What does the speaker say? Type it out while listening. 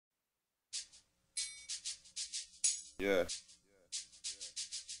Yeah.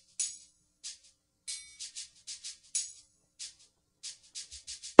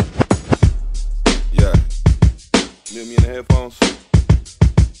 Yeah. Mute me in the headphones.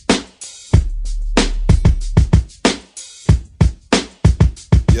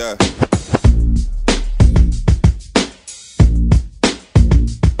 Yeah.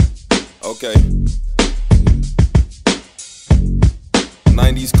 Okay.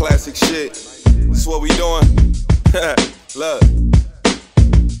 90s classic shit. This is what we doing. Look.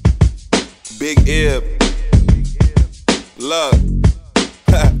 Big Ibb. Look.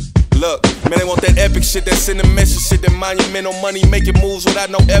 Look, man, they want that epic shit, that sending message shit, that monumental money making moves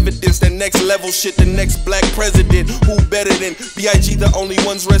without no evidence, that next level shit, the next black president. Who better than Big Ibb? The only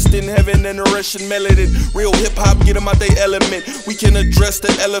ones rest in heaven and the Russian melody. Real hip hop, get them out they element. We can address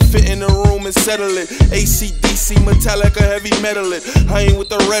the elephant in the room and settle it. AC/DC, Metallica, heavy metal it. I ain't with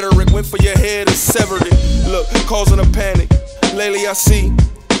the rhetoric, went for your head and severed it. Look, causing a panic. Lately I see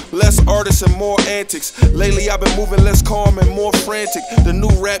less artists and more antics. Lately I've been moving less calm and more frantic. The new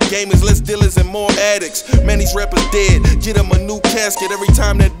rap game is less dealers and more addicts. Man, these rappers dead, get them a new casket. Every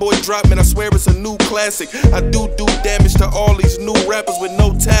time that boy drop, man, I swear it's a new classic. I do damage to all these new rappers with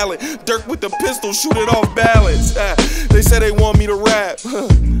no talent. Dirk with the pistol, shoot it off balance. They said they want me to rap.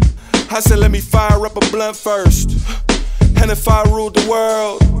 I said let me fire up a blunt first. And if I ruled the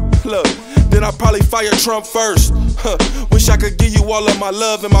world, look, then I'd probably fire Trump first. Wish I could give you all of my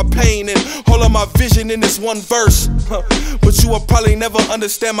love and my pain and all of my vision in this one verse. But you will probably never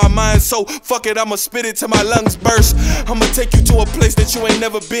understand my mind, so fuck it, I'ma spit it till my lungs burst. I'ma take you to a place that you ain't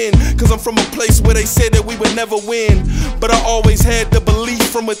never been, cause I'm from a place where they said that we would never win. But I always had the belief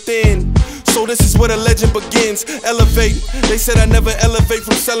from within. So this is where the legend begins. Elevate. They said I never elevate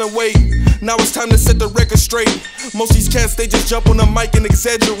from selling weight. Now it's time to set the record straight. Most of these cats, they just jump on the mic and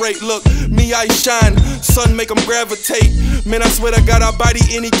exaggerate. Look, me, I shine. Sun make them gravitate. Man, I swear to God, I'll body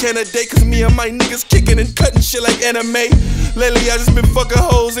any candidate. Cause me and my niggas kicking and cutting shit like anime. Lately, I just been fucking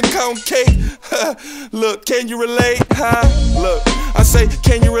hoes and counting cake. Look, can you relate? Look, I say,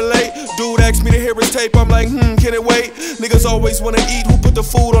 can you relate? Dude asked me to hear his tape. I'm like, can it wait? Niggas always wanna eat. Who put the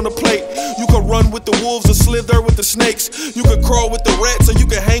food on the plate? You can run with the wolves or slither with the snakes. You can crawl with the rats or you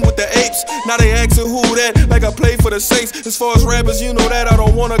can hang with the apes. Now they asking who that, like I play for the Saints. As far as rappers, you know that I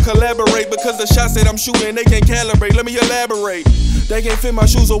don't wanna collaborate, because the shots that I'm shooting, they can't calibrate. Let me elaborate. They can't fit my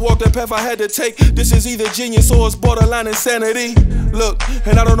shoes or walk the path I had to take. This is either genius or it's borderline insanity. Look,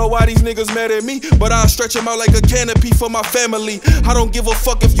 and I don't know why these niggas mad at me, but I'll stretch them out like a canopy for my family. I don't give a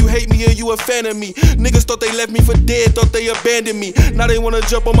fuck if you hate me or you a fan of me. Niggas thought they left me for dead, thought they abandoned me. Now they wanna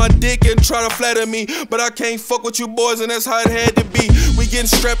jump on my dick and try to flatter me, but I can't fuck with you boys, and that's how it had to be. We getting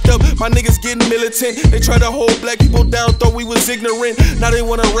strapped up, my niggas getting militant. They try to hold black people down, thought we was ignorant. Now they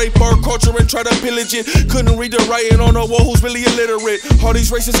wanna rape our culture and try to pillage it. Couldn't read the writing on the wall, who's really illiterate. All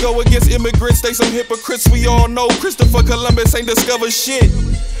these racists go against immigrants, they some hypocrites. We all know Christopher Columbus ain't discovered shit.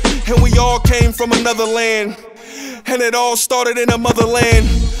 And we all came from another land, and it all started in a motherland.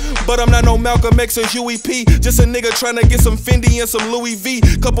 But I'm not no Malcolm X or Huey P. Just a nigga trying to get some Fendi and some Louis V.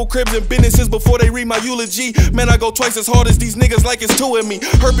 Couple cribs and businesses before they read my eulogy. Man, I go twice as hard as these niggas like it's two of me.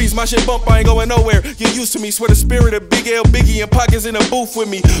 Herpes, my shit bump, I ain't going nowhere. You're used to me, swear the spirit of Big L, Biggie, and Pockets in the booth with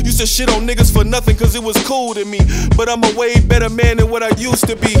me. Used to shit on niggas for nothing cause it was cool to me. But I'm a way better man than what I used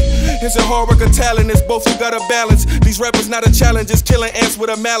to be. It's a hard work of talent, it's both, you gotta balance. These rappers not a challenge, just killing ants with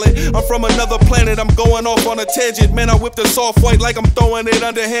a mallet. I'm from another planet, I'm going off on a tangent. Man, I whip the soft white like I'm throwing it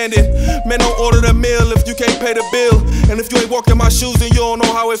underhanded. Man, don't order the meal if you can't pay the bill. And if you ain't walked in my shoes, then you don't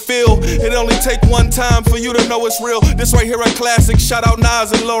know how it feel. It only take one time for you to know it's real. This right here a classic, shout out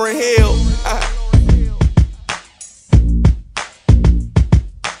Nas and Lauryn Hill.